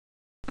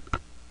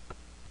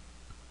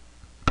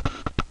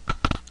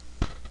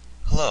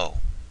Hello,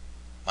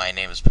 my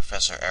name is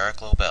Professor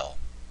Eric Lobel,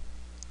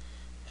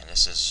 and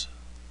this is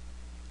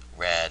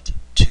RAD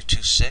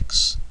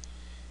 226,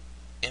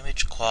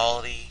 Image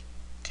Quality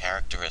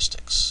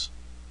Characteristics.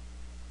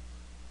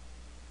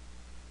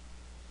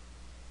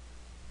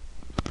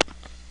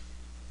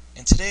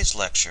 In today's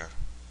lecture,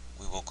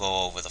 we will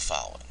go over the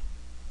following.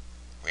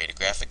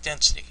 Radiographic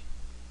density.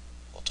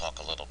 We'll talk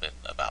a little bit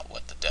about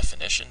what the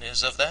definition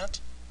is of that,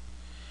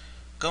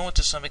 go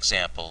into some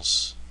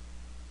examples,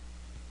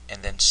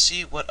 and then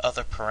see what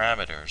other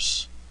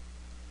parameters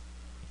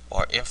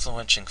or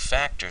influencing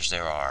factors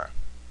there are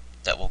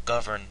that will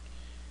govern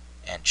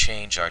and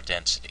change our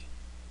density.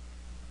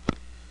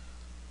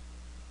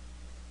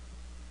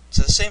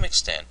 To the same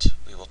extent,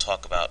 we will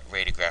talk about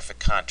radiographic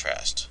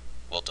contrast.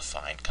 We'll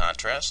define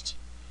contrast,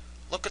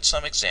 look at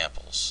some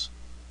examples,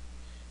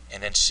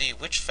 and then see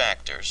which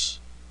factors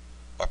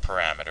or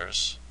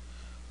parameters,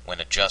 when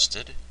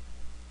adjusted,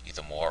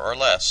 either more or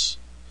less,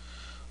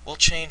 will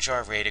change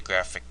our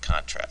radiographic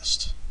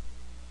contrast.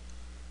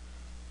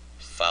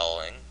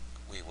 Following,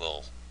 we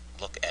will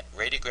look at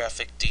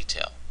radiographic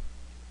detail.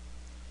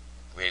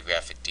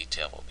 Radiographic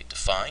detail will be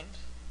defined,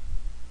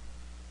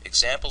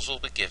 examples will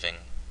be given,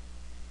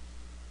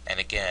 and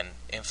again,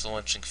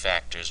 influencing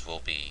factors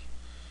will be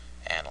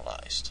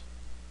analyzed.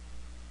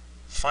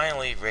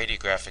 Finally,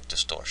 radiographic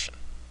distortion.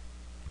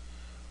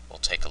 We'll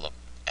take a look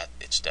at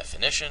its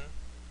definition,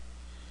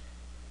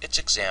 its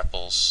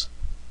examples,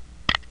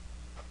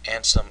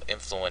 and some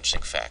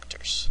influencing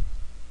factors.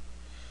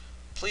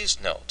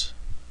 Please note,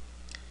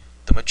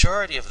 the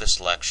majority of this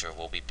lecture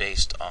will be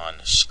based on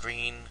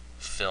screen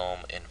film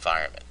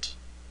environment,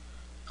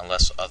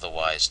 unless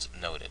otherwise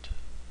noted.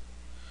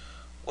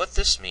 What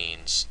this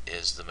means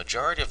is the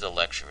majority of the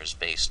lecture is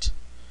based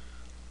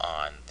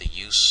on the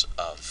use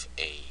of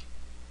a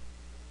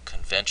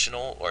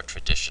conventional or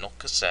traditional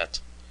cassette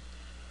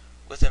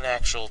with an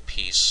actual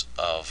piece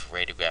of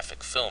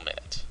radiographic film in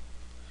it.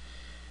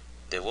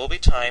 There will be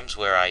times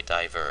where I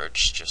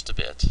diverge just a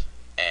bit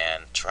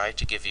and try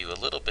to give you a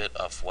little bit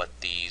of what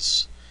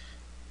these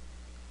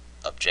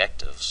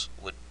objectives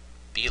would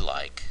be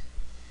like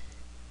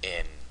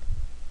in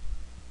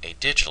a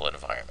digital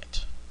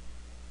environment.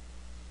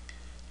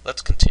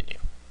 Let's continue.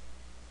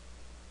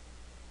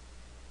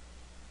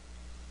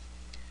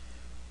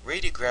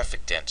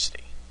 Radiographic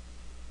density.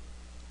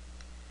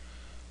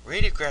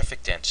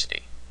 Radiographic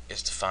density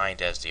is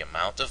defined as the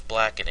amount of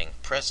blackening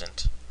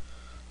present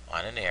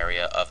on an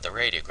area of the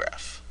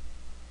radiograph,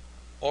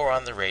 or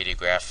on the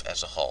radiograph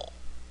as a whole.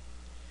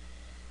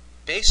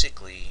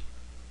 Basically,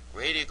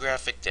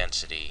 radiographic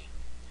density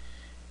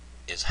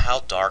is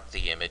how dark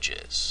the image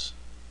is.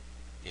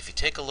 If you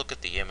take a look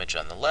at the image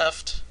on the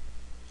left,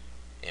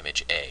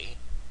 image A,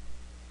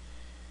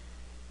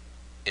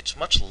 it's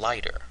much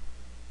lighter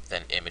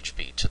than image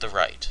B to the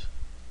right.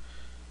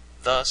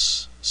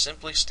 Thus,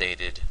 simply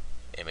stated,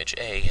 image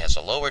A has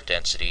a lower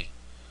density,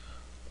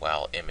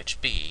 while image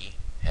B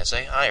has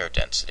a higher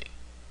density.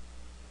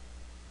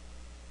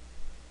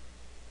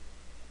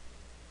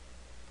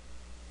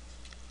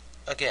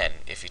 Again,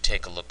 if you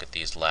take a look at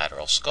these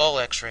lateral skull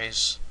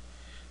x-rays,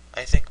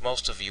 I think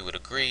most of you would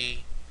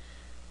agree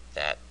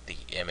that the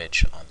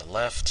image on the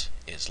left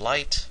is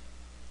light,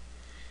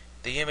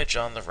 the image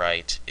on the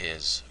right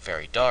is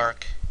very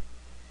dark,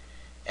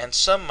 and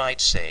some might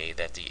say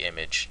that the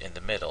image in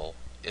the middle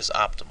is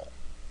optimal.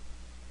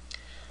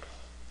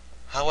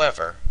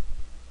 However,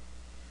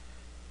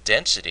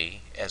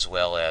 density, as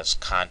well as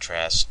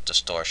contrast,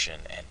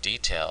 distortion, and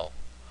detail,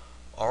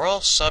 are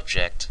all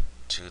subject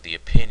to the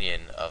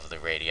opinion of the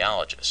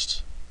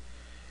radiologist.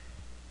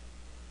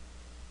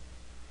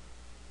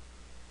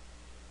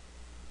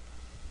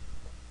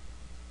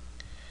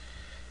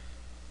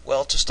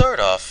 Well, to start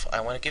off,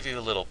 I want to give you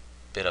a little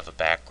bit of a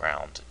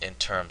background in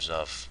terms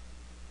of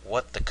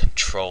what the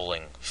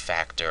controlling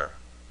factor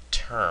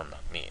term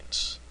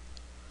means.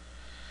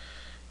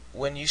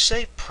 When you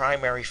say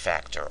primary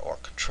factor or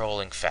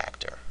controlling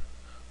factor,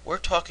 we're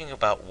talking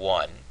about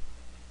one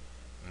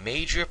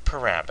major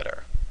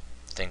parameter,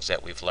 things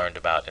that we've learned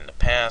about in the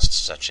past,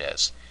 such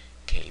as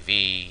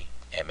kV,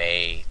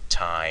 MA,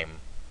 time,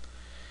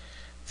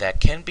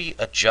 that can be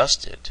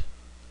adjusted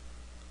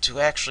to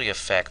actually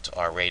affect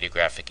our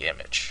radiographic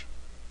image.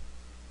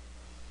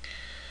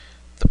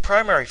 The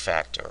primary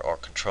factor or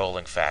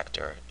controlling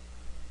factor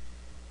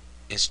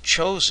is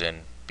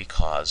chosen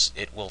because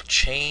it will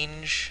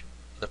change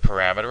the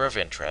parameter of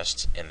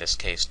interest, in this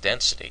case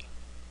density,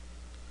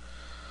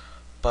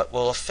 but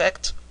will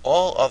affect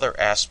all other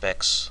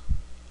aspects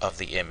of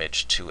the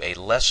image to a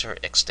lesser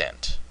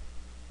extent.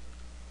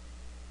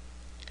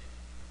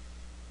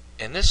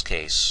 In this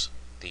case,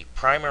 the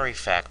primary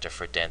factor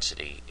for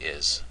density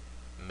is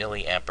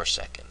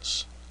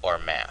milliampereseconds, or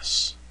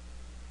mass.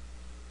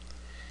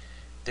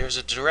 There's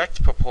a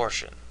direct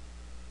proportion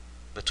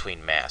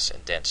between mass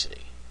and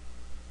density.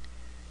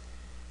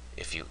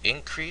 If you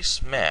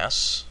increase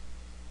mass,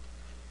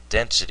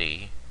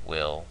 density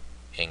will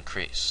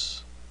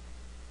increase.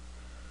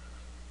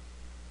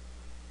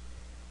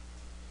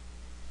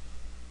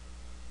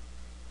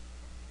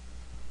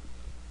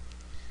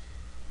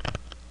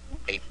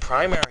 A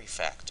primary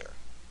factor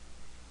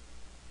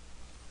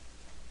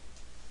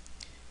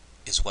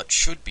is what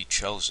should be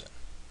chosen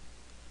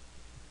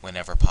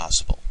whenever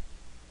possible.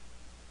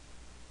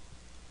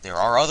 There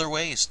are other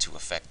ways to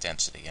affect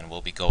density, and we'll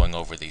be going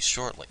over these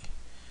shortly.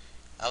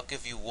 I'll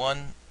give you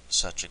one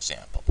such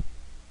example.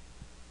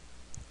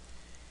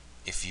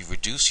 If you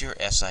reduce your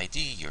SID,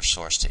 your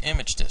source to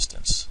image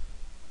distance,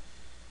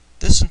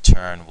 this in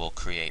turn will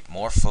create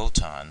more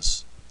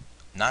photons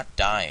not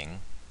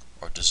dying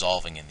or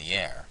dissolving in the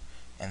air,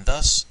 and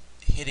thus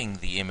hitting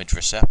the image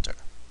receptor.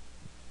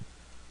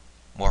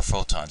 More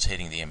photons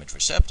hitting the image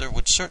receptor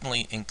would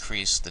certainly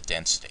increase the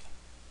density.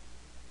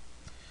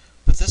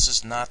 But this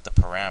is not the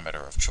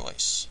parameter of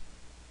choice.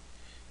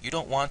 You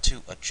don't want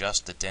to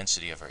adjust the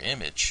density of your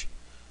image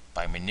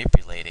by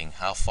manipulating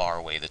how far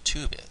away the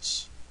tube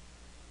is.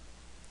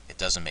 It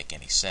doesn't make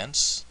any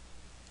sense.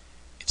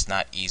 It's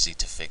not easy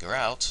to figure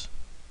out.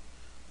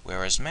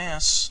 Whereas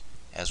mass,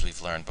 as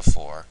we've learned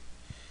before,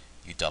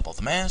 you double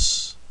the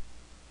mass,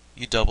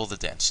 you double the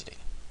density.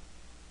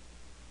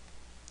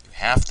 You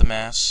half the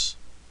mass,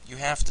 you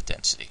half the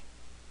density.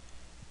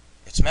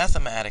 It's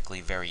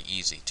mathematically very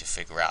easy to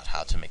figure out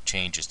how to make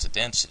changes to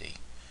density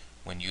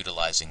when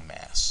utilizing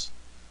mass.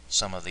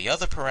 Some of the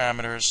other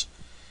parameters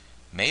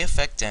may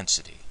affect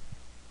density,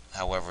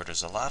 however it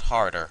is a lot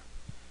harder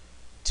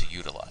to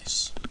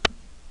utilize.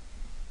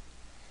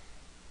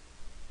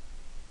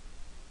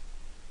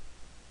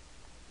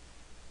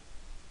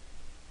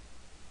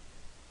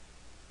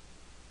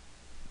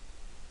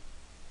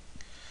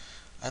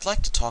 I'd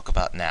like to talk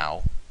about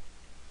now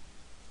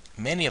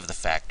many of the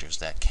factors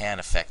that can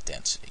affect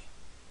density.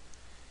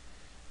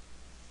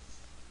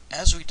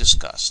 As we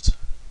discussed,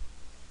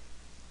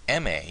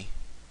 MA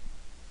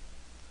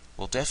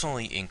will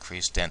definitely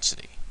increase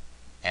density,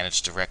 and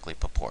it's directly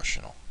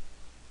proportional.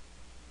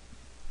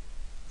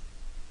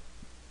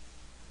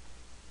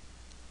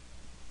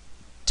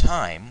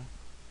 Time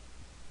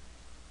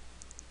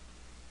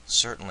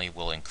certainly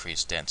will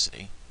increase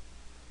density,